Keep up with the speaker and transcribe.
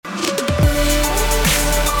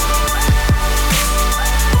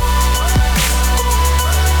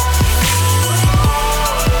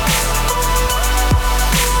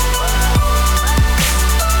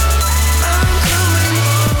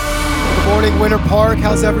Winter Park.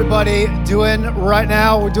 How's everybody doing right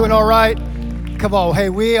now? We're doing all right. Come on, hey,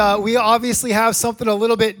 we obviously have something a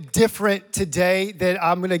little bit different today that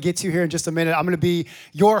I'm going to get to here in just a minute. I'm going to be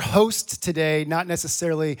your host today, not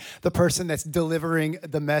necessarily the person that's delivering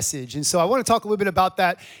the message. And so I want to talk a little bit about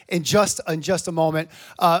that in just a moment.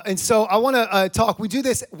 And so I want to talk. We do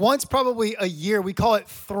this once probably a year. We call it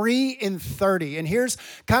 3 in 30. And here's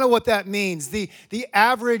kind of what that means. The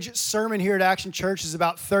average sermon here at Action Church is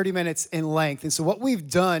about 30 minutes in length. And so what we've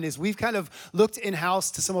done is we've kind of looked in-house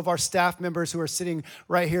to some of our staff members who are sitting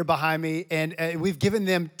right here behind me, and we've given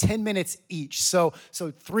them 10 minutes each. So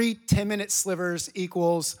 3 10-minute slivers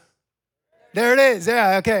equals, there it is.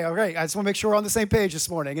 Yeah, okay, all right. I just want to make sure we're on the same page this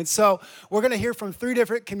morning. And so we're going to hear from 3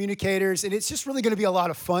 different communicators, and it's just really going to be a lot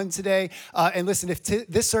of fun today. And listen, if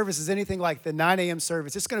this service is anything like the 9 a.m.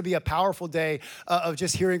 service, it's going to be a powerful day of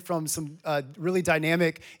just hearing from some really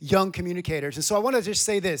dynamic young communicators. And so I want to just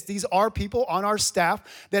say this. These are people on our staff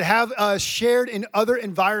that have shared in other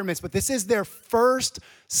environments, but this is their first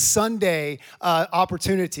Sunday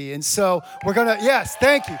opportunity. And so we're going to, yes,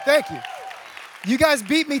 thank you. You guys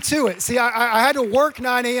beat me to it. See, I had to work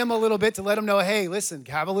 9 a.m. a little bit to let them know, hey, listen,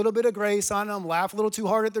 have a little bit of grace on them, laugh a little too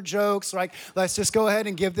hard at their jokes, right? Let's just go ahead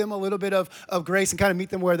and give them a little bit of grace and kind of meet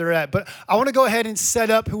them where they're at. But I want to go ahead and set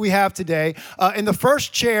up who we have today. In the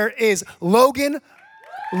first chair is Logan.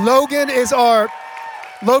 Logan is our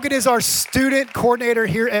student coordinator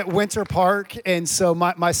here at Winter Park. And so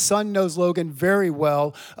my son knows Logan very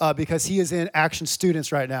well because he is in Action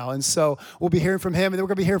Students right now. And so we'll be hearing from him. And then we're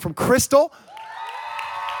going to be hearing from Crystal.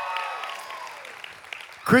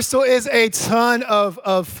 Crystal is a ton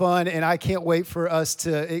of fun, and I can't wait for us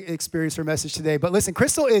to experience her message today. But listen,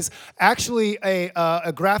 Crystal is actually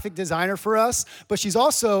a graphic designer for us, but she's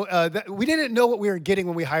also, we didn't know what we were getting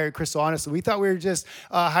when we hired Crystal, honestly. We thought we were just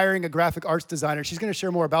hiring a graphic arts designer. She's going to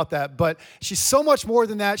share more about that, but she's so much more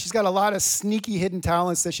than that. She's got a lot of sneaky hidden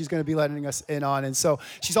talents that she's going to be letting us in on. And so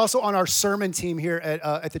she's also on our sermon team here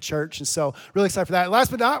at the church, and so really excited for that. And last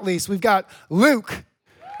but not least, we've got Luke.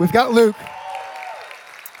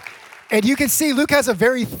 And you can see Luke has a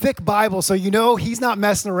very thick Bible, so you know he's not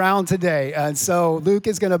messing around today. And so Luke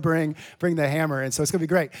is going to bring the hammer, and so it's going to be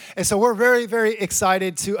great. And so we're very, very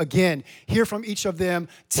excited to, again, hear from each of them.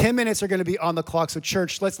 10 minutes are going to be on the clock. So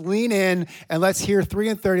church, let's lean in, and let's hear 3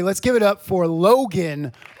 in 30. Let's give it up for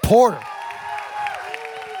Logan Porter.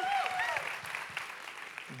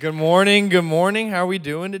 Good morning. How are we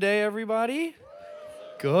doing today, everybody?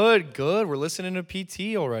 Good. We're listening to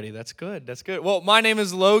PT already. That's good. Well, my name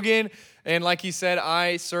is Logan, and like he said,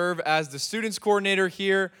 I serve as the students coordinator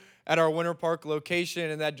here at our Winter Park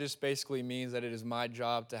location, and that just basically means that it is my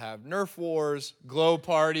job to have Nerf wars, glow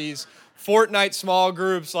parties, Fortnite small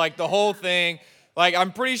groups, like the whole thing. Like,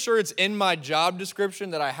 I'm pretty sure it's in my job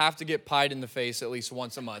description that I have to get pied in the face at least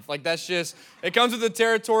once a month. Like, that's just, it comes with the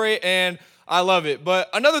territory, and I love it.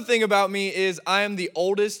 But another thing about me is I am the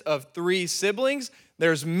oldest of 3 siblings.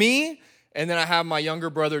 There's me, and then I have my younger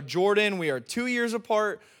brother, Jordan. We are 2 years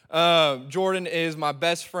apart. Jordan is my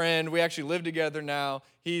best friend. We actually live together now.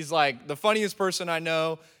 He's like the funniest person I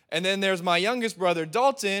know. And then there's my youngest brother,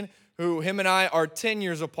 Dalton, who him and I are 10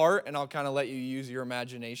 years apart, and I'll kind of let you use your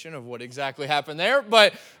imagination of what exactly happened there.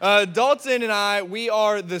 But Dalton and I, we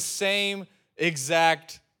are the same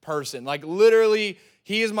exact person. Like, literally,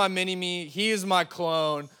 he is my mini-me. He is my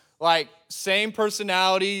clone. Like, same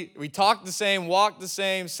personality, we talk the same, walk the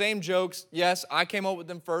same jokes. Yes, I came up with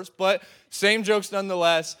them first, but same jokes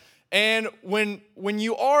nonetheless. And when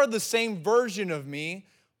you are the same version of me,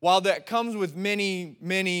 while that comes with many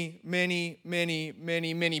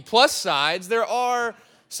plus sides, there are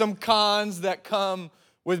some cons that come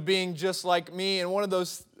with being just like me. And one of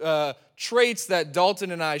those traits that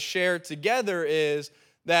Dalton and I share together is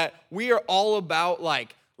that we are all about,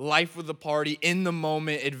 like, life with the party, in the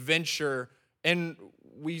moment, adventure, and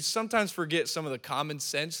we sometimes forget some of the common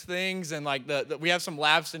sense things, and like we have some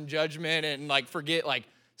lapse in judgment, and like forget like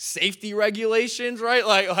safety regulations, right?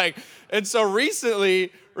 Like, and so recently,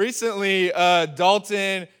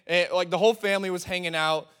 Dalton and like the whole family was hanging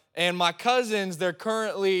out, and my cousins, they're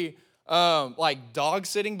currently like dog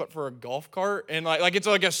sitting, but for a golf cart, and like it's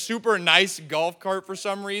like a super nice golf cart for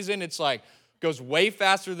some reason. It's like goes way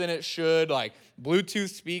faster than it should, like Bluetooth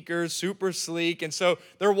speakers, super sleek. And so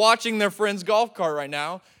they're watching their friend's golf cart right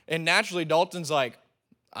now. And naturally, Dalton's like,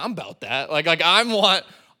 I'm about that. Like I want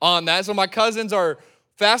on that. So my cousins are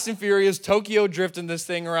fast and furious, Tokyo drifting this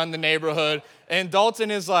thing around the neighborhood. And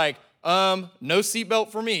Dalton is like, no seatbelt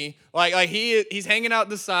for me. Like he's hanging out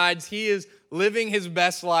the sides. He is living his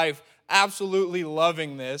best life, absolutely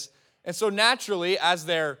loving this. And so naturally, as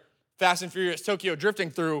they're Fast and Furious Tokyo drifting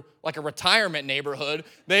through like a retirement neighborhood,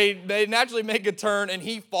 they naturally make a turn and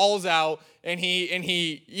he falls out and he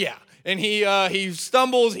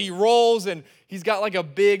stumbles, he rolls, and he's got like a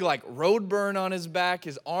big like road burn on his back.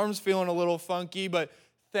 His arm's feeling a little funky, but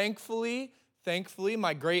thankfully,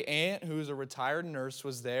 my great aunt, who's a retired nurse,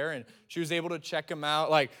 was there, and she was able to check him out,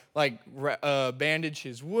 bandage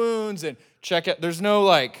his wounds and check it. There's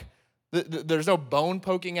no bone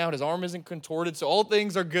poking out. His arm isn't contorted, so all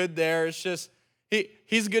things are good there. It's just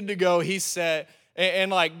he's good to go. He's set.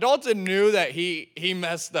 And like Dalton knew that he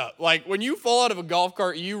messed up. Like when you fall out of a golf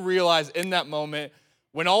cart, you realize in that moment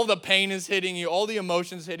when all the pain is hitting you, all the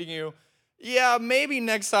emotions hitting you, yeah, maybe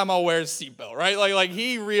next time I'll wear a seatbelt, right? Like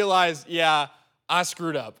he realized, yeah, I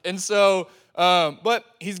screwed up. And so, but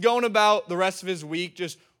he's going about the rest of his week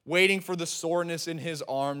just waiting for the soreness in his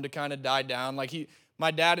arm to kind of die down. My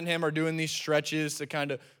dad and him are doing these stretches to kind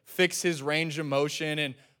of fix his range of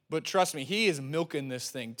motion. But trust me, he is milking this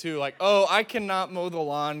thing too. Like, oh, I cannot mow the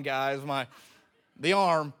lawn, guys. The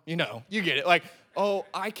arm, you get it. Like, oh,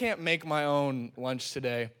 I can't make my own lunch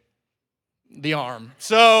today. The arm.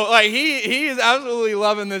 So like he is absolutely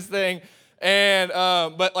loving this thing. And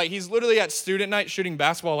but like he's literally at student night shooting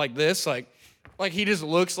basketball like this. Like he just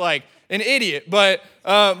looks like an idiot. But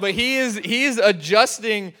he is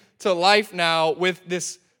adjusting to life now with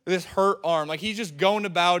this hurt arm. Like he's just going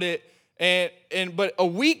about it. But a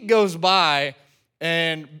week goes by,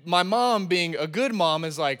 and my mom, being a good mom,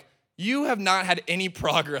 is like, you have not had any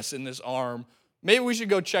progress in this arm. Maybe we should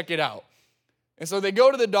go check it out. And so they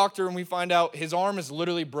go to the doctor, and we find out his arm is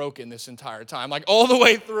literally broken this entire time. Like all the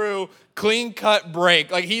way through, clean cut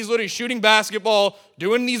break. Like he's literally shooting basketball,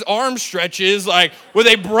 doing these arm stretches, like with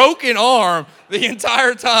a broken arm the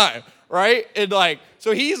entire time, right? And like,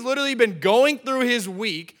 so he's literally been going through his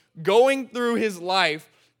week, going through his life,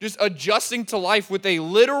 just adjusting to life with a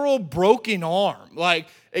literal broken arm, like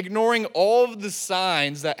ignoring all of the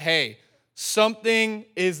signs that, hey, something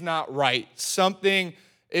is not right, something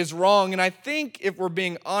is wrong. And I think if we're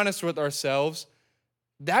being honest with ourselves,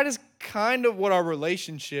 that is kind of what our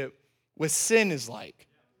relationship with sin is like.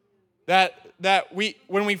 That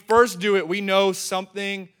when we first do it, we know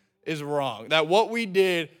something is wrong. That what we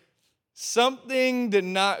did, something did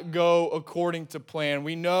not go according to plan.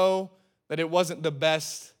 We know that it wasn't the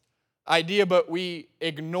best idea, but we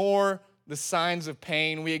ignore the signs of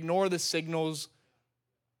pain. We ignore the signals,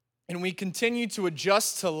 and we continue to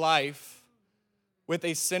adjust to life with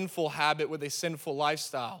a sinful habit, with a sinful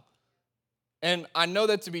lifestyle. And I know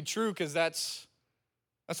that to be true because that's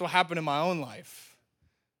what happened in my own life.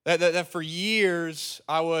 That for years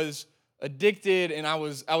I was addicted, and I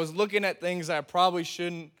was looking at things that I probably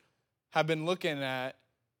shouldn't have been looking at.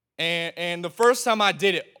 And the first time I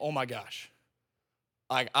did it, oh my gosh.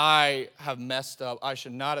 Like, I have messed up. I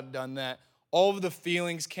should not have done that. All of the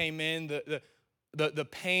feelings came in, the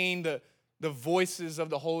pain, the voices of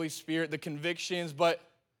the Holy Spirit, the convictions, but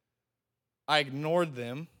I ignored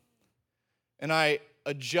them, and I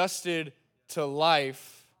adjusted to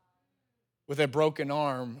life with a broken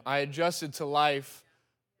arm. I adjusted to life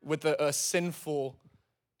with a sinful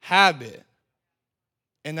habit,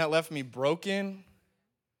 and that left me broken.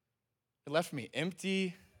 It left me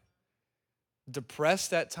empty,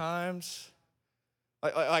 depressed at times.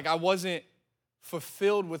 Like I wasn't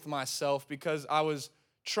fulfilled with myself because I was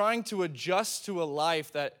trying to adjust to a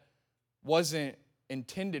life that wasn't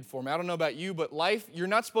intended for me. I don't know about you, but life, you're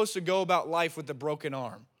not supposed to go about life with a broken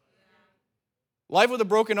arm. Life with a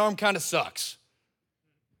broken arm kind of sucks.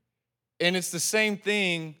 And it's the same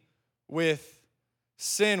thing with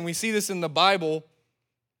sin. We see this in the Bible.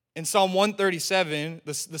 In Psalm 137,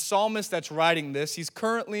 the psalmist that's writing this, he's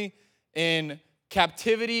currently in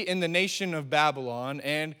captivity in the nation of Babylon,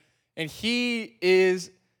 and he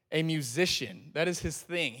is a musician. That is his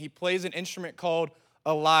thing. He plays an instrument called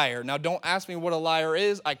a lyre. Now, don't ask me what a lyre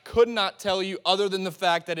is. I could not tell you other than the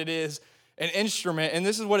fact that it is an instrument, and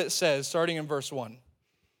this is what it says, starting in verse 1.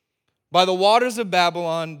 By the waters of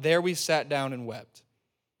Babylon, there we sat down and wept,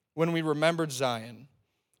 when we remembered Zion.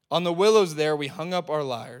 On the willows there we hung up our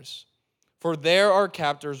lyres, for there our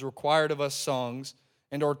captors required of us songs,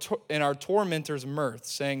 and our tormentors mirth,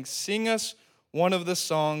 saying, sing us one of the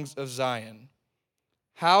songs of Zion.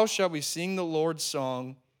 How shall we sing the Lord's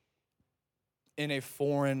song in a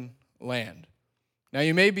foreign land? Now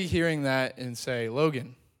you may be hearing that and say,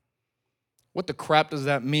 Logan, what the crap does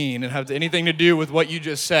that mean and have anything to do with what you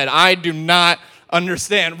just said? I do not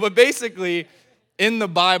understand. But basically, in the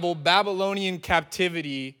Bible, Babylonian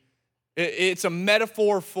captivity, it's a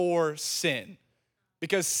metaphor for sin.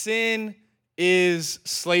 Because sin is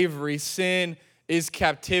slavery. Sin is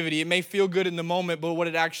captivity. It may feel good in the moment, but what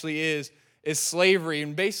it actually is slavery.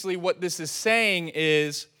 And basically what this is saying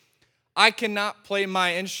is, I cannot play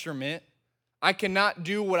my instrument. I cannot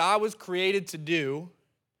do what I was created to do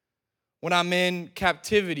when I'm in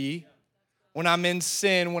captivity, when I'm in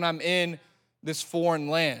sin, when I'm in this foreign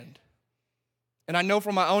land. And I know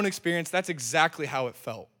from my own experience, that's exactly how it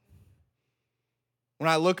felt. When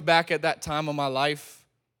I look back at that time of my life,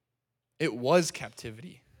 it was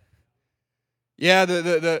captivity. Yeah,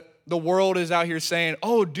 the world is out here saying,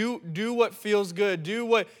 oh, do what feels good, do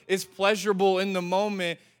what is pleasurable in the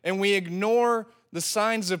moment, and we ignore the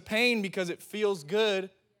signs of pain because it feels good.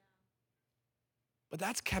 But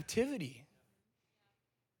that's captivity.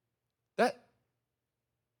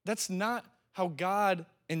 That's not how God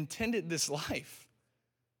intended this life.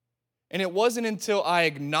 And it wasn't until I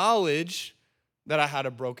acknowledged that I had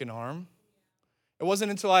a broken arm, it wasn't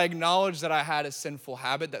until I acknowledged that I had a sinful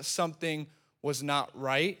habit, that something was not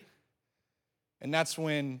right. And that's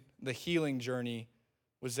when the healing journey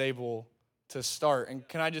was able to start. And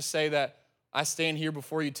can I just say that I stand here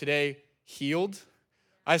before you today healed?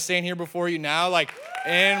 I stand here before you now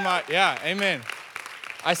amen.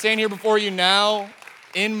 I stand here before you now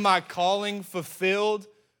in my calling fulfilled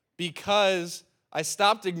because I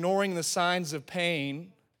stopped ignoring the signs of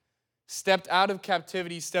pain, stepped out of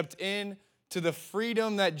captivity, stepped in to the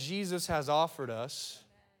freedom that Jesus has offered us,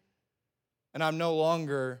 and I'm no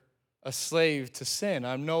longer a slave to sin.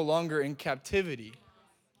 I'm no longer in captivity.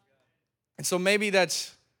 And so maybe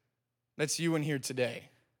that's you in here today.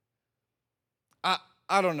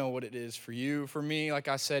 I don't know what it is for you. For me, like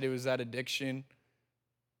I said, it was that addiction.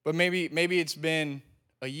 But maybe it's been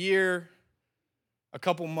a year, a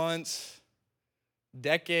couple months,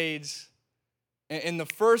 decades. And the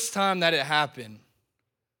first time that it happened,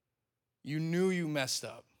 you knew you messed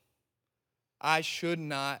up. I should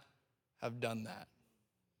not have done that.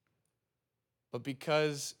 But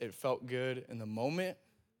because it felt good in the moment,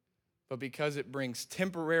 but because it brings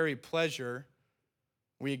temporary pleasure,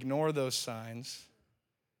 we ignore those signs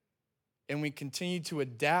and we continue to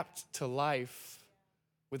adapt to life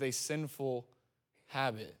with a sinful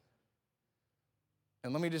habit.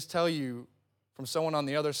 And let me just tell you, from someone on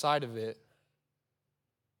the other side of it,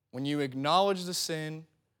 when you acknowledge the sin,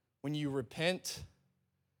 when you repent,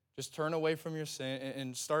 just turn away from your sin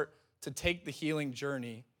and start to take the healing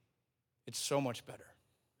journey, it's so much better.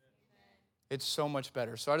 It's so much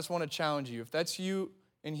better. So I just want to challenge you. If that's you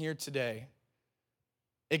in here today,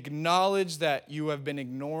 acknowledge that you have been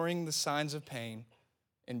ignoring the signs of pain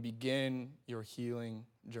and begin your healing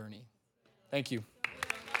journey. Thank you.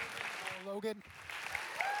 Logan.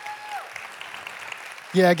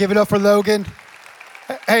 Yeah, give it up for Logan.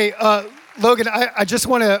 Hey, Logan, I just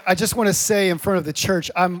want to say in front of the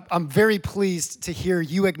church, I'm very pleased to hear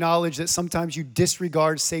you acknowledge that sometimes you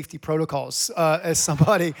disregard safety protocols. As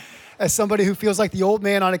somebody who feels like the old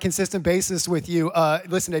man on a consistent basis with you,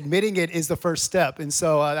 listen, admitting it is the first step, and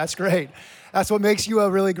so that's great. That's what makes you a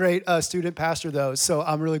really great student pastor, though. So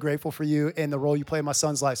I'm really grateful for you and the role you play in my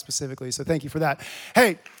son's life specifically. So thank you for that.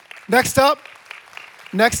 Hey, next up,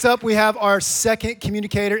 we have our second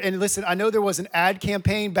communicator. And listen, I know there was an ad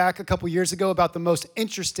campaign back a couple years ago about the most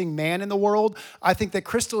interesting man in the world. I think that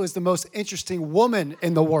Crystal is the most interesting woman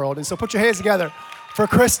in the world. And so put your hands together for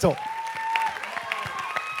Crystal.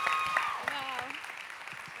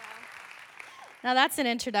 Now that's an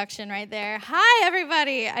introduction right there. Hi,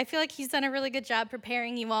 everybody. I feel like he's done a really good job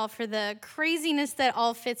preparing you all for the craziness that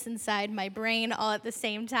all fits inside my brain all at the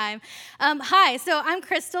same time. Hi, so I'm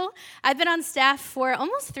Crystal. I've been on staff for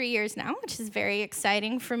almost 3 years now, which is very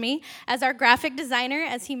exciting for me, as our graphic designer,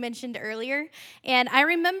 as he mentioned earlier. And I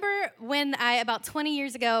remember when I, about 20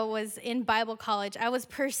 years ago, was in Bible college, I was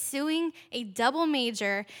pursuing a double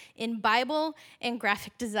major in Bible and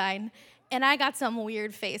graphic design. And I got some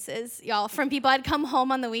weird faces, y'all, from people. I'd come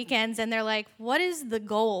home on the weekends, and they're like, what is the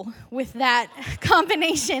goal with that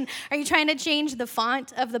combination? Are you trying to change the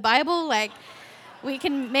font of the Bible? Like, we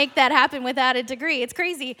can make that happen without a degree. It's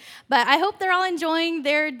crazy. But I hope they're all enjoying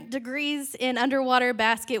their degrees in underwater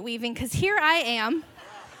basket weaving, because here I am.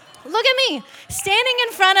 Look at me, standing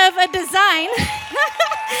in front of a design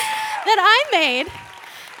that I made,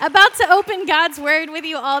 about to open God's Word with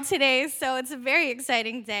you all today, so it's a very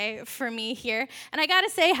exciting day for me here. And I gotta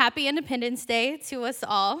say, happy Independence Day to us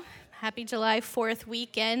all. Happy July 4th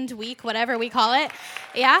week, whatever we call it,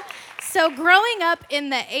 yeah? So growing up in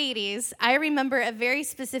the 80s, I remember a very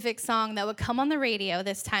specific song that would come on the radio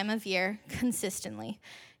this time of year consistently.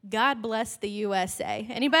 God Bless the USA.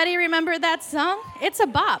 Anybody remember that song? It's a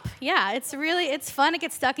bop. Yeah, it's fun. It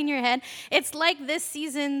gets stuck in your head. It's like this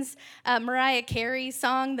season's Mariah Carey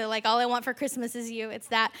song, the like, All I Want for Christmas Is You. It's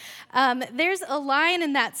that. There's a line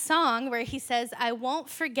in that song where he says, I won't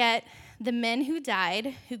forget the men who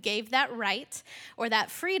died, who gave that right or that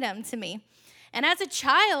freedom to me. And as a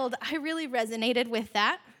child, I really resonated with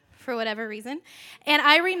that for whatever reason. And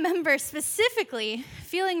I remember specifically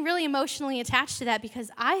feeling really emotionally attached to that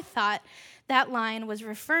because I thought that line was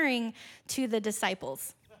referring to the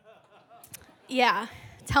disciples. Yeah.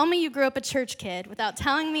 Tell me you grew up a church kid without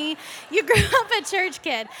telling me you grew up a church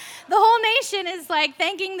kid. The whole nation is like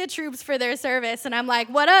thanking the troops for their service. And I'm like,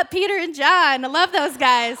 what up, Peter and John? I love those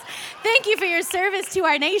guys. Thank you for your service to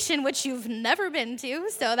our nation, which you've never been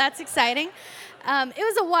to. So that's exciting. It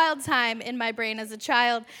was a wild time in my brain as a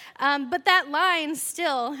child. But that line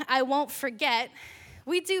still, I won't forget.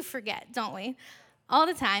 We do forget, don't we? All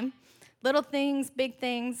the time. Little things, big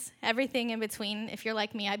things, everything in between. If you're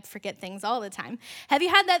like me, I forget things all the time. Have you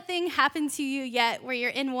had that thing happen to you yet where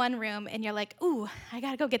you're in one room and you're like, ooh, I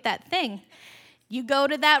gotta go get that thing. You go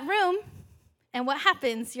to that room, and what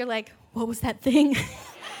happens? You're like, what was that thing?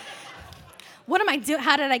 What am I doing?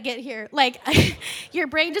 How did I get here? Like, your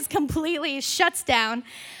brain just completely shuts down.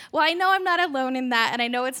 Well, I know I'm not alone in that, and I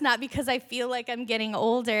know it's not because I feel like I'm getting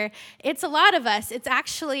older. It's a lot of us. It's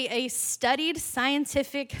actually a studied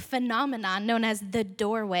scientific phenomenon known as the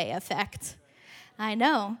doorway effect. I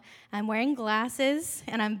know. I'm wearing glasses,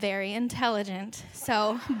 and I'm very intelligent.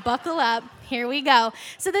 So buckle up. Here we go.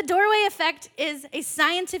 So the doorway effect is a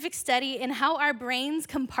scientific study in how our brains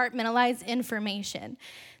compartmentalize information.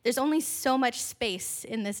 There's only so much space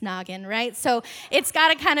in this noggin, right? So it's got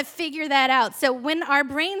to kind of figure that out. So when our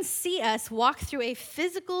brains see us walk through a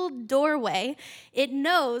physical doorway, it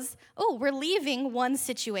knows, oh, we're leaving one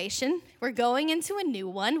situation. We're going into a new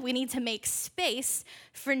one. We need to make space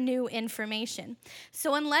for new information.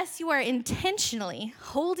 So unless you are intentionally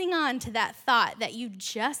holding on to that thought that you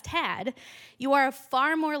just had, you are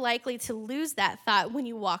far more likely to lose that thought when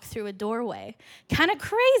you walk through a doorway. Kind of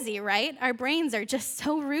crazy, right? Our brains are just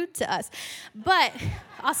so rude to us. But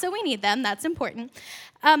also we need them. That's important.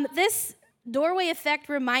 This doorway effect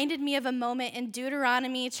reminded me of a moment in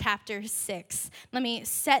Deuteronomy chapter 6. Let me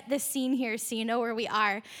set the scene here so you know where we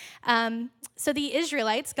are. So the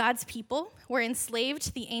Israelites, God's people, were enslaved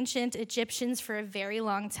to the ancient Egyptians for a very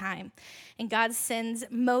long time. And God sends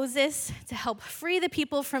Moses to help free the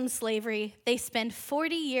people from slavery. They spend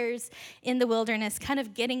 40 years in the wilderness kind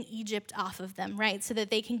of getting Egypt off of them, right? So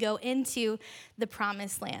that they can go into the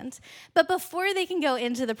promised land. But before they can go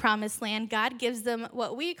into the promised land, God gives them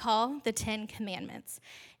what we call the 10 Commandments.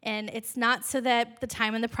 And it's not so that the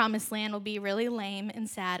time in the promised land will be really lame and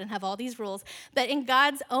sad and have all these rules, but in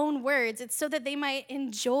God's own words, it's so that they might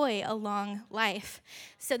enjoy a long life.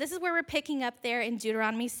 So this is where we're picking up there in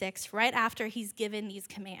Deuteronomy 6, right after he's given these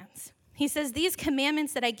commands. He says, these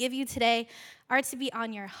commandments that I give you today are to be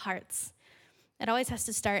on your hearts. It always has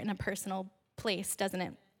to start in a personal place, doesn't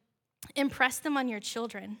it? Impress them on your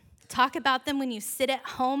children. Talk about them when you sit at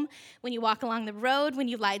home, when you walk along the road, when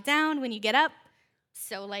you lie down, when you get up.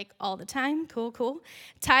 So like all the time, cool.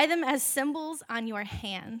 Tie them as symbols on your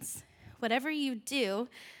hands. Whatever you do,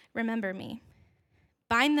 remember me.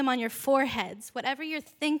 Bind them on your foreheads. Whatever you're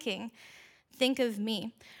thinking, think of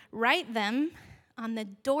me. Write them on the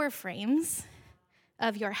door frames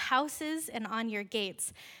of your houses and on your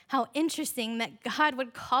gates. How interesting that God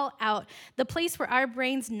would call out the place where our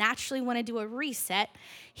brains naturally want to do a reset.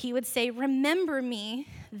 He would say, remember me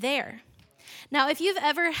there. Now, if you've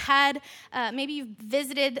ever had, maybe you've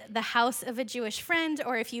visited the house of a Jewish friend,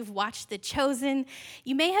 or if you've watched The Chosen,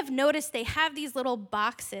 you may have noticed they have these little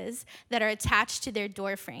boxes that are attached to their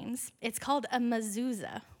door frames. It's called a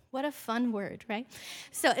mezuzah. What a fun word, right?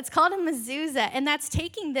 So it's called a mezuzah, and that's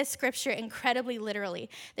taking this scripture incredibly literally.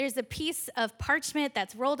 There's a piece of parchment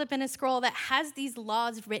that's rolled up in a scroll that has these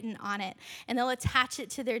laws written on it, and they'll attach it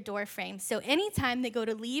to their door frame. So anytime they go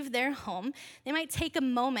to leave their home, they might take a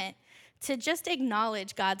moment to just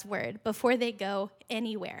acknowledge God's word before they go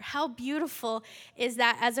anywhere. How beautiful is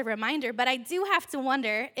that as a reminder? But I do have to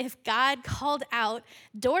wonder if God called out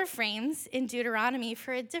door frames in Deuteronomy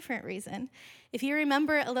for a different reason. If you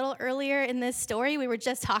remember a little earlier in this story, we were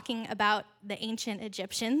just talking about the ancient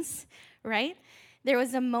Egyptians, right? There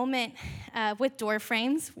was a moment with door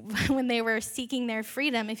frames when they were seeking their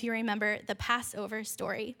freedom, if you remember the Passover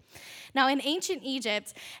story. Now, in ancient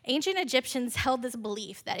Egypt, ancient Egyptians held this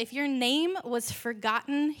belief that if your name was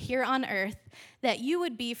forgotten here on earth, that you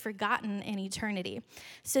would be forgotten in eternity.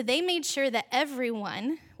 So they made sure that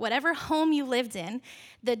everyone, whatever home you lived in,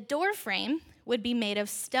 the door frame would be made of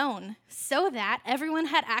stone so that everyone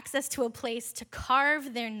had access to a place to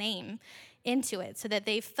carve their name into it so that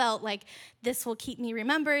they felt like this will keep me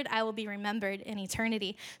remembered, I will be remembered in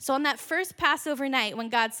eternity. So on that first Passover night, when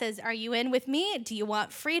God says, are you in with me? Do you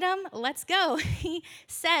want freedom? Let's go. He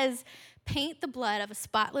says, paint the blood of a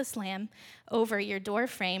spotless lamb over your door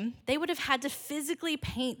frame. They would have had to physically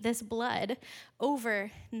paint this blood over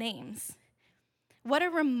names. What a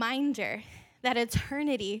reminder that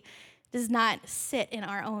eternity does not sit in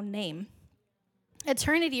our own name.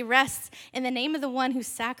 Eternity rests in the name of the one who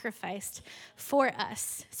sacrificed for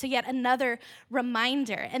us. So yet another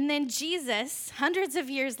reminder. And then Jesus, hundreds of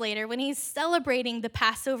years later, when he's celebrating the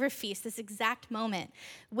Passover feast, this exact moment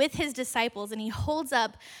with his disciples, and he holds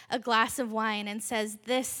up a glass of wine and says,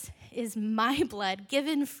 this is my blood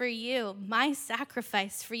given for you, my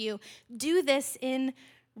sacrifice for you. Do this in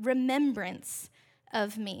remembrance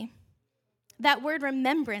of me. That word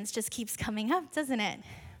remembrance just keeps coming up, doesn't it?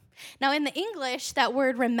 Now, in the English, that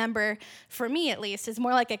word remember, for me at least, is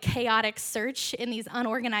more like a chaotic search in these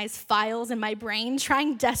unorganized files in my brain,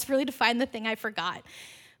 trying desperately to find the thing I forgot.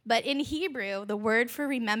 But in Hebrew, the word for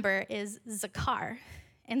remember is zakar.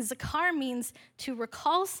 And zakar means to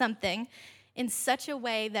recall something in such a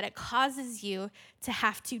way that it causes you to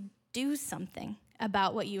have to do something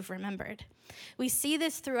about what you've remembered. We see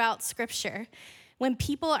this throughout Scripture. When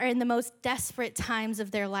people are in the most desperate times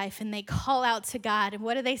of their life and they call out to God, and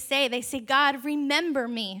what do? They say, God, remember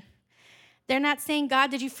me. They're not saying,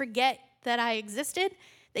 God, did you forget that I existed,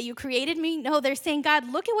 that you created me? No, they're saying, God,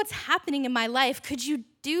 look at what's happening in my life. Could you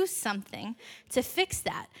do something to fix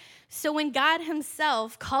that? So when God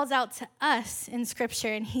himself calls out to us in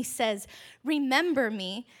Scripture and he says, remember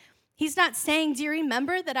me, he's not saying, do you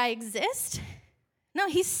remember that I exist? No,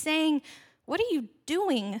 he's saying, what are you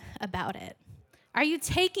doing about it? Are you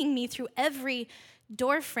taking me through every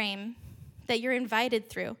doorframe that you're invited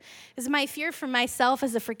through? Because my fear for myself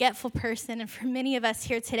as a forgetful person and for many of us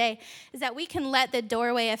here today is that we can let the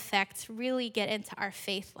doorway effect really get into our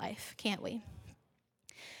faith life, can't we?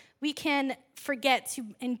 We can forget to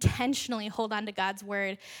intentionally hold on to God's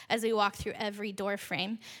word as we walk through every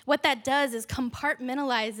doorframe. What that does is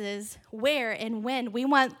compartmentalizes where and when we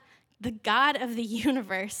want the God of the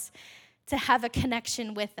universe to have a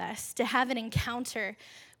connection with us, to have an encounter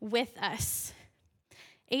with us.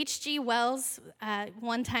 H.G. Wells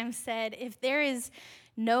one time said, if there is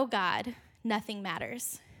no God, nothing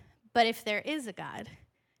matters. But if there is a God,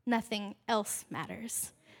 nothing else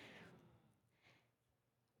matters.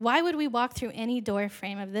 Why would we walk through any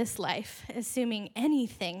doorframe of this life assuming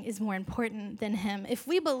anything is more important than him? If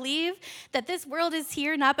we believe that this world is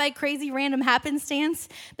here not by crazy random happenstance,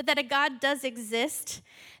 but that a God does exist,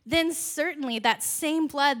 then certainly that same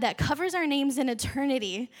blood that covers our names in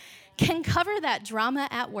eternity can cover that drama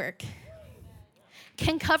at work,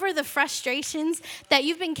 can cover the frustrations that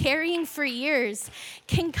you've been carrying for years,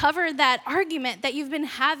 can cover that argument that you've been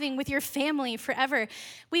having with your family forever.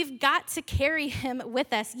 We've got to carry him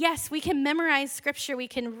with us. Yes, we can memorize scripture, we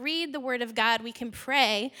can read the word of God, we can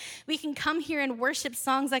pray, we can come here and worship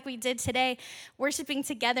songs like we did today, worshiping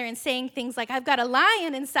together and saying things like, I've got a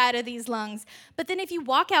lion inside of these lungs. But then if you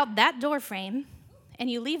walk out that door frame and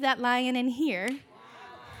you leave that lion in here,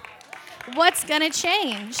 what's gonna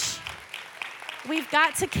change? We've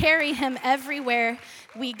got to carry him everywhere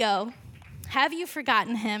we go. Have you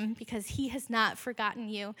forgotten him? Because he has not forgotten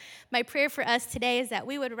you. My prayer for us today is that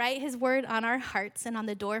we would write his word on our hearts and on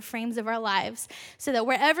the door frames of our lives so that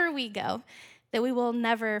wherever we go, that we will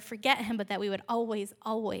never forget him, but that we would always,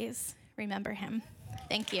 always remember him.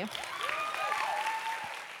 Thank you.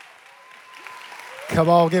 Come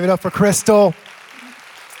on, give it up for Crystal.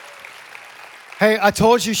 Hey, I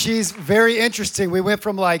told you she's very interesting. We went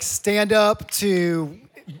from like stand up to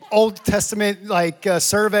Old Testament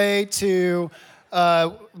survey to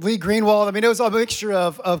Lee Greenwald. I mean, it was a mixture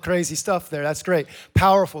of crazy stuff there. That's great.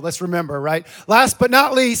 Powerful. Let's remember, right? Last but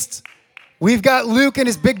not least, we've got Luke and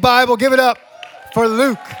his big Bible. Give it up for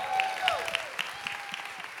Luke.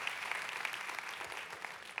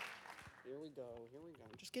 Here we go.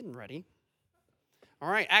 Just getting ready. All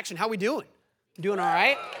right, action. How we doing? Doing all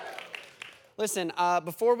right? Listen,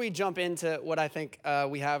 before we jump into what I think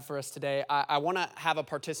we have for us today, I want to have a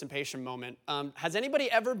participation moment. Has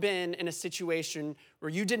anybody ever been in a situation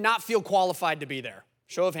where you did not feel qualified to be there?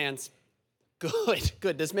 Show of hands.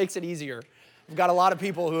 Good. This makes it easier. We've got a lot of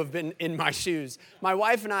people who have been in my shoes. My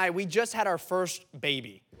wife and I, we just had our first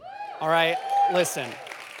baby. All right, listen.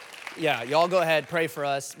 Yeah, y'all go ahead, pray for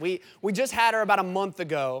us. We just had her about a month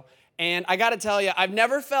ago, and I gotta tell you, I've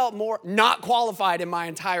never felt more not qualified in my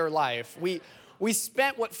entire life. We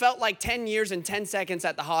spent what felt like 10 years and 10 seconds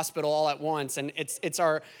at the hospital all at once, and it's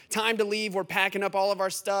our time to leave. We're packing up all of our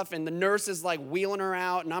stuff, and the nurse is like wheeling her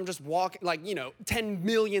out, and I'm just walking, 10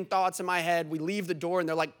 million thoughts in my head. We leave the door, and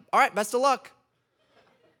they're like, all right, best of luck.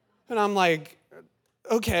 And I'm like,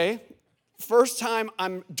 okay, first time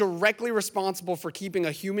I'm directly responsible for keeping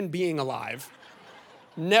a human being alive.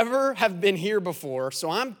 Never have been here before, so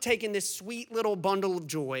I'm taking this sweet little bundle of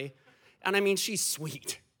joy, and I mean, she's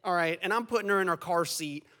sweet. All right, and I'm putting her in her car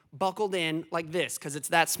seat, buckled in like this, because it's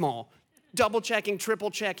that small. Double checking, triple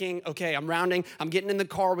checking. Okay, I'm rounding, I'm getting in the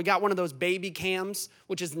car. We got one of those baby cams,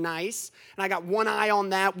 which is nice. And I got one eye on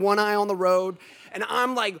that, one eye on the road. And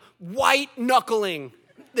I'm like white knuckling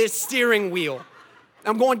this steering wheel.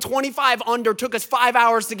 I'm going 25 under, took us 5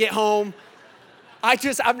 hours to get home.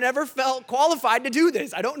 I've never felt qualified to do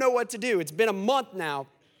this. I don't know what to do. It's been a month now.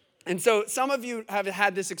 And so some of you have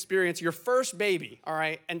had this experience, your first baby, all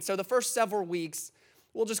right? And so the first several weeks,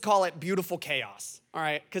 we'll just call it beautiful chaos, all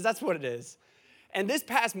right? Because that's what it is. And this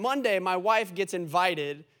past Monday, my wife gets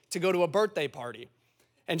invited to go to a birthday party.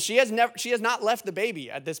 And she has not left the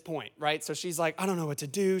baby at this point, right? So she's like, I don't know what to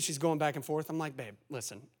do. She's going back and forth. I'm like, babe,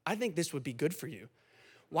 listen, I think this would be good for you.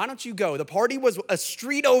 Why don't you go? The party was a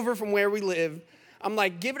street over from where we live. I'm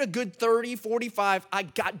like, give it a good 30, 45.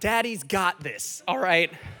 Daddy's got this, all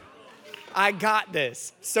right? I got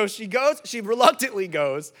this. So she reluctantly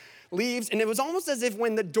goes, leaves, and it was almost as if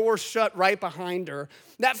when the door shut right behind her,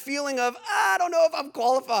 that feeling of, I don't know if I'm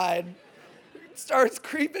qualified, starts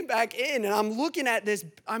creeping back in. And I'm looking at this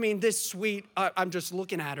sweet, I'm just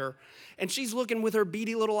looking at her. And she's looking with her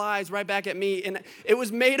beady little eyes right back at me. And it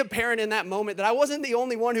was made apparent in that moment that I wasn't the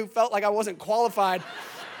only one who felt like I wasn't qualified.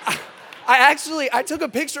 I took a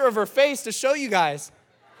picture of her face to show you guys.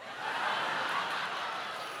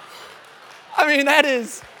 I mean,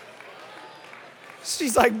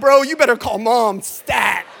 she's like, bro, you better call mom,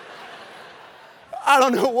 stat. I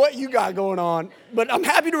don't know what you got going on, but I'm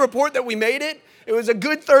happy to report that we made it. It was a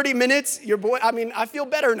good 30 minutes. I feel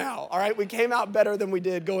better now, all right? We came out better than we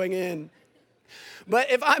did going in.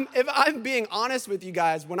 But if I'm being honest with you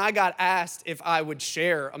guys, when I got asked if I would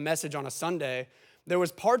share a message on a Sunday, there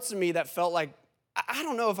was parts of me that felt like, I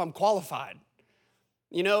don't know if I'm qualified.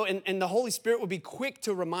 You know, and the Holy Spirit would be quick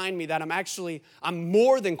to remind me that I'm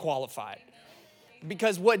more than qualified.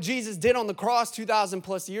 Because what Jesus did on the cross 2,000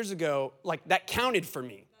 plus years ago, that counted for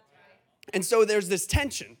me. And so there's this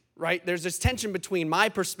tension, right? There's this tension between my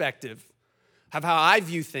perspective of how I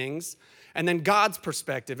view things and then God's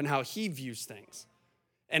perspective and how he views things.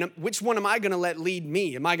 And which one am I going to let lead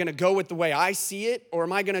me? Am I going to go with the way I see it, or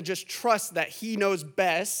am I going to just trust that he knows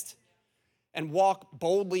best and walk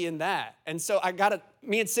boldly in that? And so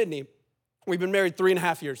me and Sydney, we've been married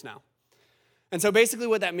 3.5 years now. And so basically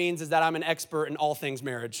what that means is that I'm an expert in all things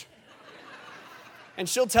marriage. And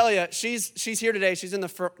she'll tell you, she's here today, she's in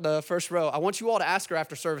the first row. I want you all to ask her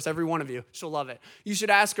after service, every one of you. She'll love it. You should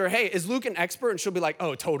ask her, hey, is Luke an expert? And she'll be like,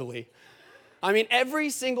 oh, totally. I mean, every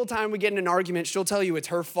single time we get in an argument, she'll tell you it's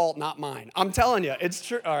her fault, not mine. I'm telling you, it's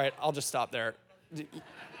true. All right, I'll just stop there.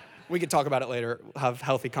 We could talk about it later, have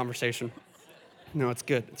healthy conversation. No, it's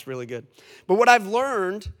good. It's really good. But what I've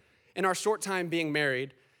learned in our short time being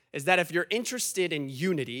married is that if you're interested in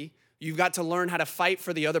unity, you've got to learn how to fight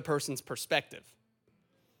for the other person's perspective.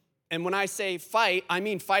 And when I say fight, I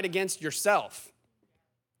mean fight against yourself.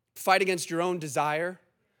 Fight against your own desire.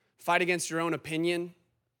 Fight against your own opinion.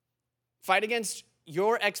 Fight against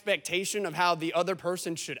your expectation of how the other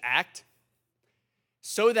person should act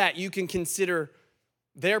so that you can consider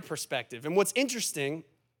their perspective. And what's interesting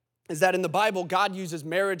is that in the Bible, God uses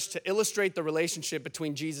marriage to illustrate the relationship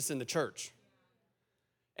between Jesus and the church.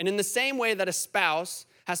 And in the same way that a spouse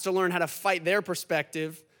has to learn how to fight their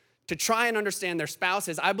perspective to try and understand their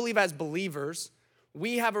spouses, I believe as believers,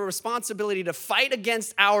 we have a responsibility to fight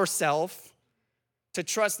against ourselves to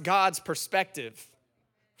trust God's perspective.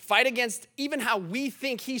 Fight against even how we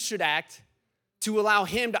think he should act to allow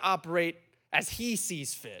him to operate as he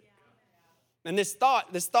sees fit. And this thought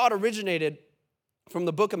originated from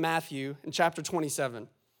the book of Matthew in chapter 27.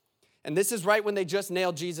 And this is right when they just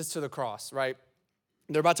nailed Jesus to the cross, right?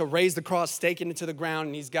 They're about to raise the cross, stake it into the ground,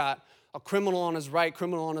 and he's got a criminal on his right,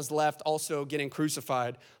 criminal on his left, also getting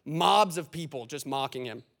crucified. Mobs of people just mocking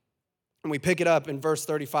him. And we pick it up in verse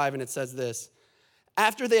 35, and it says this: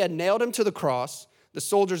 after they had nailed him to the cross, the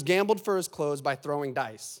soldiers gambled for his clothes by throwing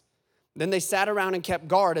dice. Then they sat around and kept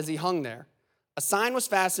guard as he hung there. A sign was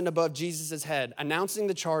fastened above Jesus' head, announcing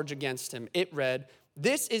the charge against him. It read,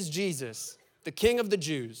 "This is Jesus, the King of the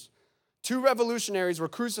Jews." 2 revolutionaries were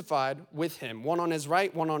crucified with him, one on his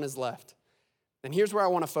right, one on his left. And here's where I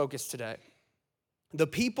want to focus today. The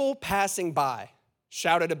people passing by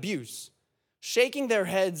shouted abuse, shaking their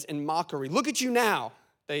heads in mockery. "Look at you now,"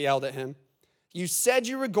 they yelled at him. "You said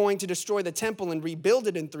you were going to destroy the temple and rebuild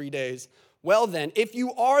it in 3 days. Well then, if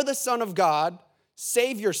you are the Son of God,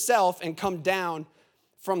 save yourself and come down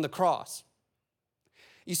from the cross."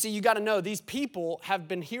 You see, you got to know, these people have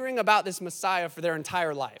been hearing about this Messiah for their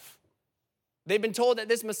entire life. They've been told that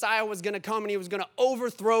this Messiah was going to come and he was going to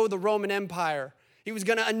overthrow the Roman Empire. He was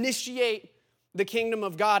going to initiate the kingdom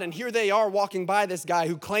of God. And here they are walking by this guy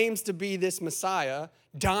who claims to be this Messiah,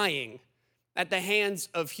 dying at the hands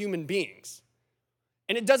of human beings.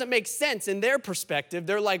 And it doesn't make sense in their perspective.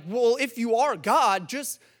 They're like, well, if you are God,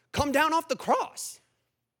 just come down off the cross.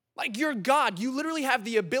 Like, you're God. You literally have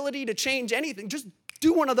the ability to change anything. Just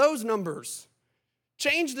do one of those numbers.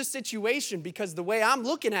 Change the situation, because the way I'm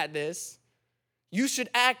looking at this, you should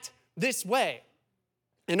act this way.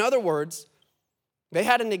 In other words, they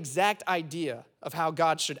had an exact idea of how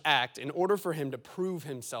God should act in order for him to prove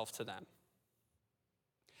himself to them.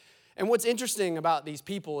 And what's interesting about these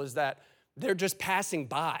people is that they're just passing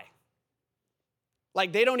by.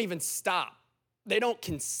 Like, they don't even stop. They don't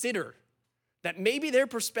consider that maybe their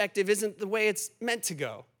perspective isn't the way it's meant to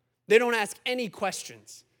go. They don't ask any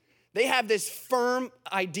questions. They have this firm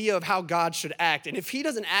idea of how God should act. And if he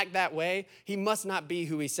doesn't act that way, he must not be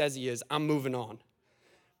who he says he is. I'm moving on.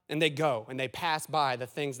 And they go and they pass by the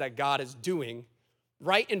things that God is doing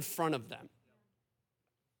right in front of them.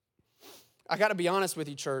 I got to be honest with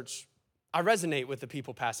you, church. I resonate with the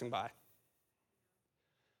people passing by.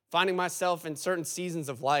 Finding myself in certain seasons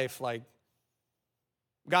of life like,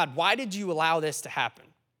 God, why did you allow this to happen?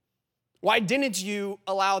 Why didn't you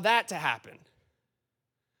allow that to happen?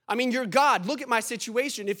 I mean, you're God. Look at my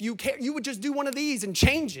situation. If you care, you would just do one of these and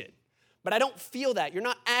change it. But I don't feel that. You're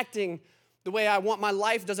not acting the way I want. My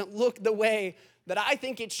life doesn't look the way that I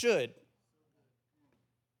think it should.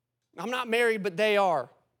 I'm not married, but they are.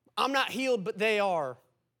 I'm not healed, but they are.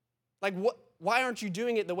 Like, why aren't you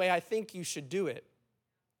doing it the way I think you should do it?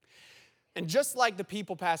 And just like the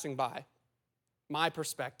people passing by, my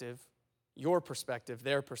perspective, your perspective,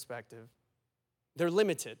 their perspective, they're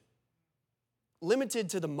limited. Limited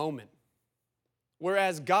to the moment.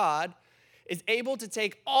 Whereas God is able to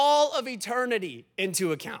take all of eternity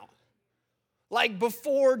into account. Like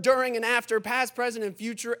before, during, and after, past, present, and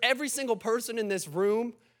future, every single person in this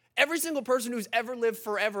room, every single person who's ever lived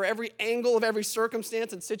forever, every angle of every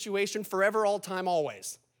circumstance and situation, forever, all time,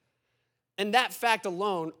 always. And that fact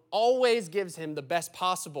alone always gives him the best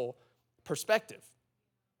possible perspective.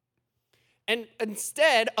 And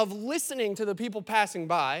instead of listening to the people passing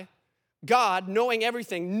by, God, knowing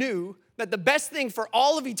everything, knew that the best thing for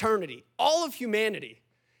all of eternity, all of humanity,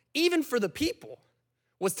 even for the people,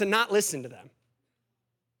 was to not listen to them.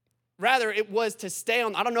 Rather, it was to stay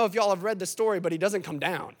on. I don't know if y'all have read the story, but he doesn't come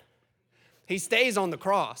down. He stays on the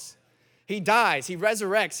cross. He dies, he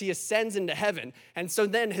resurrects, he ascends into heaven. And so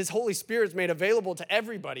then his Holy Spirit is made available to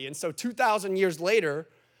everybody. And so 2,000 years later,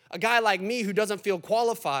 a guy like me who doesn't feel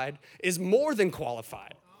qualified is more than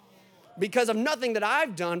qualified. Because of nothing that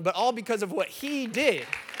I've done, but all because of what he did.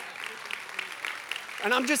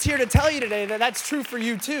 And I'm just here to tell you today that that's true for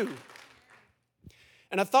you too.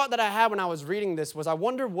 And a thought that I had when I was reading this was, I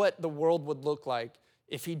wonder what the world would look like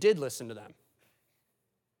if he did listen to them.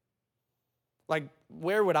 Like,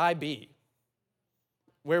 where would I be?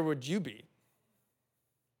 Where would you be?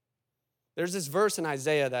 There's this verse in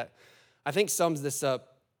Isaiah that I think sums this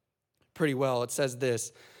up pretty well. It says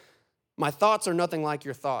this: "My thoughts are nothing like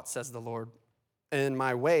your thoughts, says the Lord, and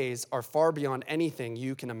my ways are far beyond anything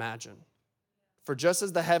you can imagine. For just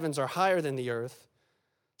as the heavens are higher than the earth,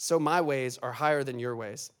 so my ways are higher than your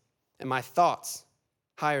ways, and my thoughts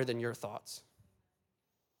higher than your thoughts."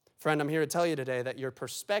 Friend, I'm here to tell you today that your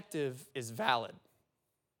perspective is valid,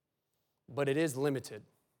 but it is limited.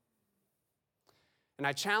 And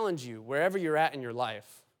I challenge you, wherever you're at in your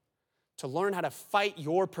life, to learn how to fight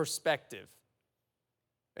your perspective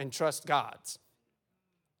and trust God's.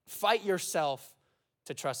 Fight yourself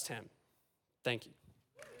to trust him. Thank you.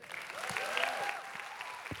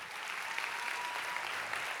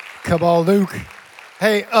 Come on, Luke.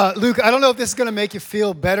 Hey, Luke, I don't know if this is going to make you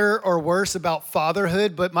feel better or worse about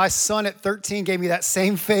fatherhood, but my son at 13 gave me that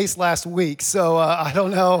same face last week. So I don't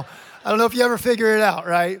know if you ever figure it out,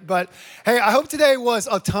 right? But hey, I hope today was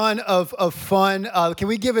a ton of fun. Can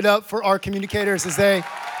we give it up for our communicators as they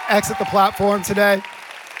exit the platform today?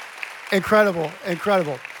 Incredible,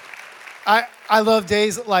 incredible. I love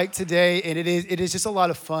days like today, and it is just a lot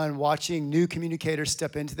of fun watching new communicators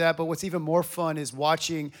step into that. But what's even more fun is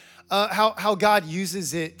watching how God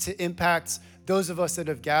uses it to impact those of us that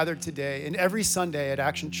have gathered today. And every Sunday at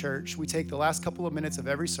Action Church, we take the last couple of minutes of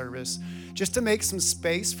every service just to make some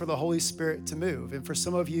space for the Holy Spirit to move. And for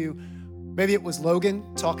some of you, maybe it was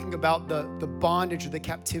Logan talking about the bondage or the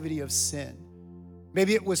captivity of sin.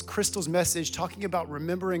 Maybe it was Crystal's message talking about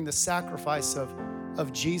remembering the sacrifice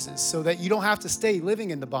of Jesus so that you don't have to stay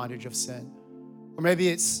living in the bondage of sin. Or maybe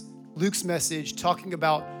it's Luke's message talking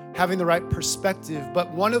about having the right perspective, but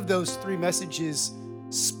one of those three messages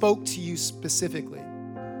spoke to you specifically.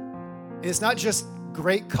 And it's not just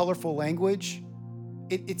great, colorful language.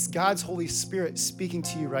 It's God's Holy Spirit speaking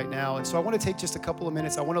to you right now. And so I want to take just a couple of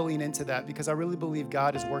minutes. I want to lean into that because I really believe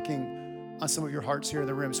God is working on some of your hearts here in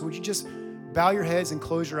the room. So would you just bow your heads and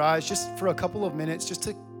close your eyes just for a couple of minutes, just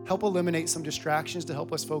to help eliminate some distractions, to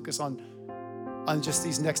help us focus on just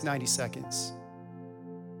these next 90 seconds.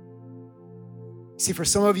 See, for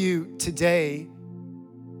some of you today,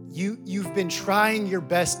 you've been trying your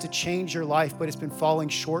best to change your life, but it's been falling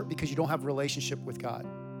short because you don't have a relationship with God.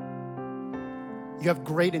 You have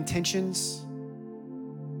great intentions,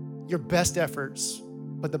 your best efforts,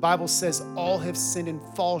 but the Bible says all have sinned and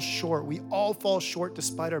fall short. We all fall short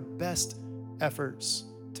despite our best efforts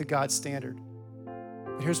to God's standard.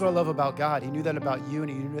 But here's what I love about God. He knew that about you, and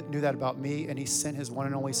he knew that about me, and he sent his one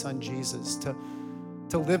and only son, Jesus,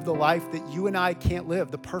 to live the life that you and I can't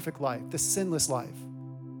live, the perfect life, the sinless life.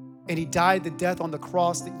 And he died the death on the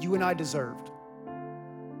cross that you and I deserved.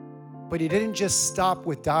 But he didn't just stop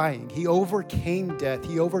with dying. He overcame death.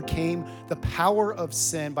 He overcame the power of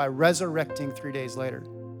sin by resurrecting 3 days later.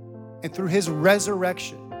 And through his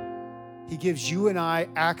resurrection, he gives you and I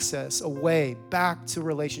access, a way back to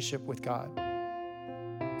relationship with God.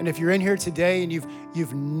 And if you're in here today and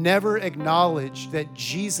you've never acknowledged that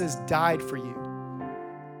Jesus died for you,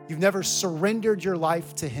 you've never surrendered your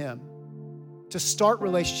life to him to start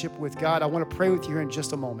relationship with God, I want to pray with you here in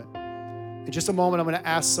just a moment. In just a moment, I'm going to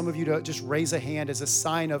ask some of you to just raise a hand as a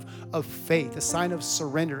sign of faith, a sign of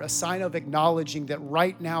surrender, a sign of acknowledging that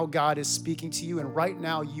right now God is speaking to you and right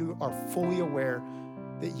now you are fully aware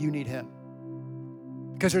that you need him.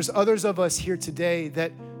 Because there's others of us here today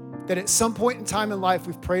that at some point in time in life,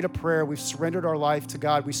 we've prayed a prayer, we've surrendered our life to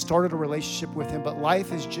God, we started a relationship with him, but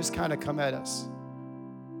life has just kind of come at us.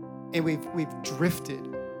 And we've drifted.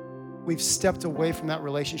 We've stepped away from that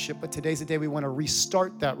relationship, but today's the day we want to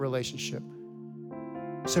restart that relationship.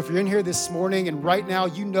 So if you're in here this morning and right now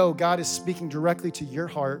you know God is speaking directly to your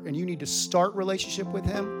heart and you need to start relationship with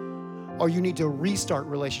him or you need to restart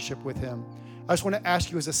relationship with him, I just want to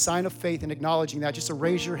ask you as a sign of faith and acknowledging that, just to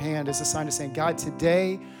raise your hand as a sign of saying, God,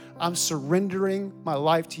 today I'm surrendering my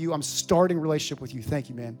life to you. I'm starting a relationship with you. Thank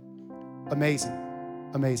you, man. Amazing.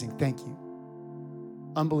 Amazing. Thank you.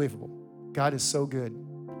 Unbelievable. God is so good.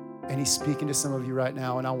 And he's speaking to some of you right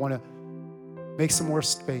now. And I want to make some more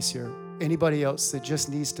space here. Anybody else that just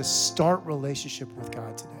needs to start relationship with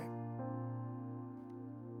God today?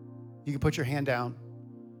 You can put your hand down.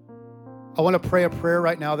 I want to pray a prayer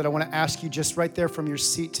right now that I want to ask you just right there from your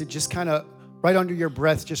seat to just kind of right under your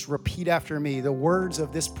breath, just repeat after me. The words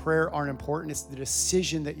of this prayer aren't important. It's the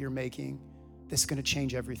decision that you're making that's going to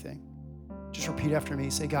change everything. Just repeat after me.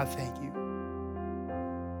 Say, God, thank you.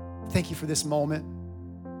 Thank you for this moment.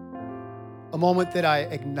 A moment that I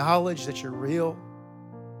acknowledge that you're real.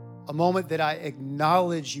 A moment that I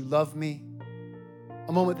acknowledge you love me.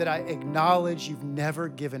 A moment that I acknowledge you've never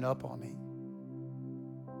given up on me.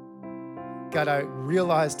 God, I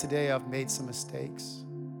realize today I've made some mistakes.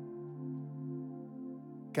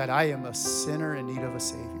 God, I am a sinner in need of a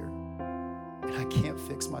Savior, and I can't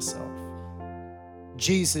fix myself.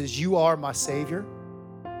 Jesus, you are my Savior.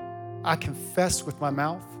 I confess with my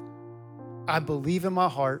mouth. I believe in my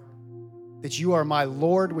heart that you are my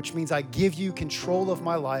Lord, which means I give you control of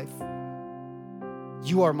my life.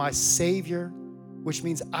 You are my Savior, which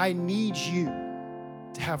means I need you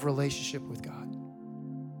to have a relationship with God.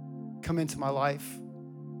 Come into my life,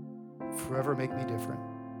 forever make me different.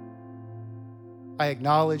 I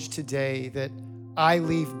acknowledge today that I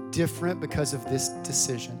leave different because of this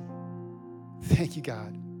decision. Thank you,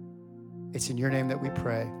 God. It's in your name that we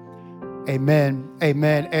pray. Amen,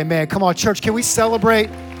 amen, amen. Come on, church, can we celebrate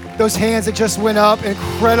those hands that just went up?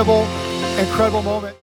 Incredible, incredible moment.